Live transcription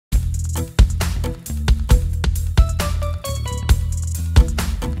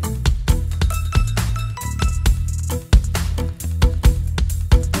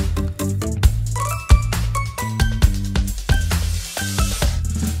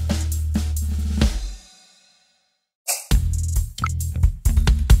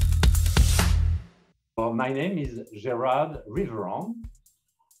My name is Gerard Riveron.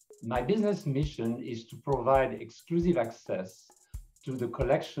 My business mission is to provide exclusive access to the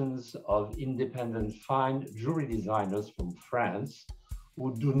collections of independent fine jewelry designers from France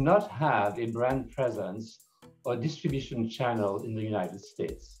who do not have a brand presence or distribution channel in the United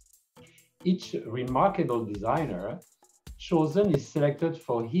States. Each remarkable designer chosen is selected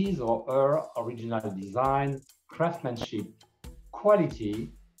for his or her original design, craftsmanship,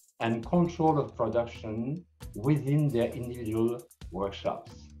 quality, and control of production within their individual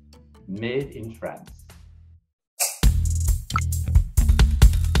workshops, made in France.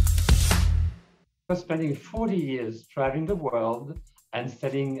 After spending 40 years traveling the world and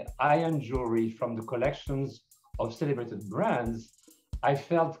selling high-end jewelry from the collections of celebrated brands, I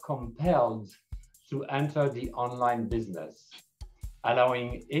felt compelled to enter the online business,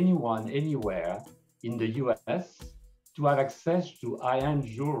 allowing anyone, anywhere in the US to have access to high-end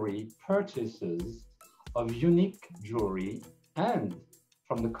jewelry purchases of unique jewelry and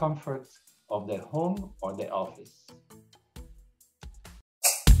from the comfort of their home or their office.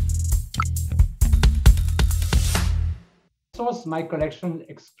 I source my collection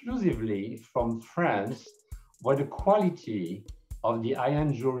exclusively from France, where the quality of the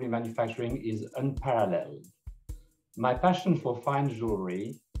high-end jewelry manufacturing is unparalleled. My passion for fine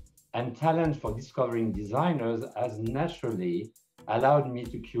jewelry and talent for discovering designers has naturally allowed me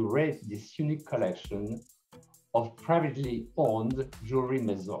to curate this unique collection of privately owned jewelry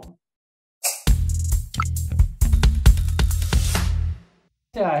maisons.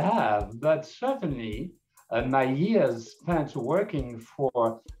 I have, but certainly my years spent working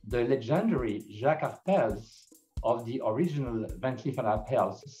for the legendary Jacques Arpels of the original Van Cleef &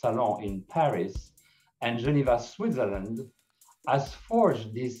 Arpels salon in Paris and Geneva, Switzerland, has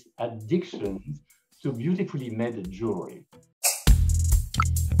forged this addiction to beautifully made jewelry.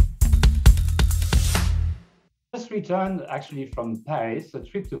 I just returned actually from Paris, a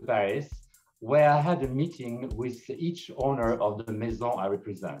trip to Paris, where I had a meeting with each owner of the maison I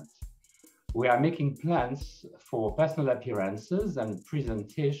represent. We are making plans for personal appearances and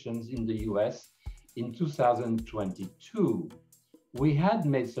presentations in the US in 2022. We had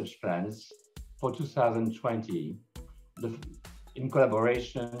made such plans for 2020, in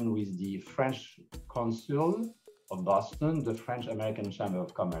collaboration with the French Consul of Boston, the French American Chamber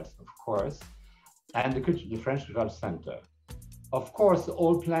of Commerce, of course, and the French Cultural Center. Of course,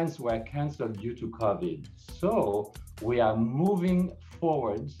 all plans were canceled due to COVID, so we are moving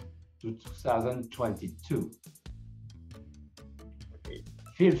forward to 2022.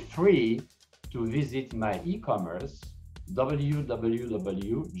 Feel free to visit my e-commerce,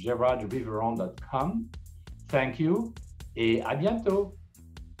 www.gerardriveron.com. Thank you et à bientôt.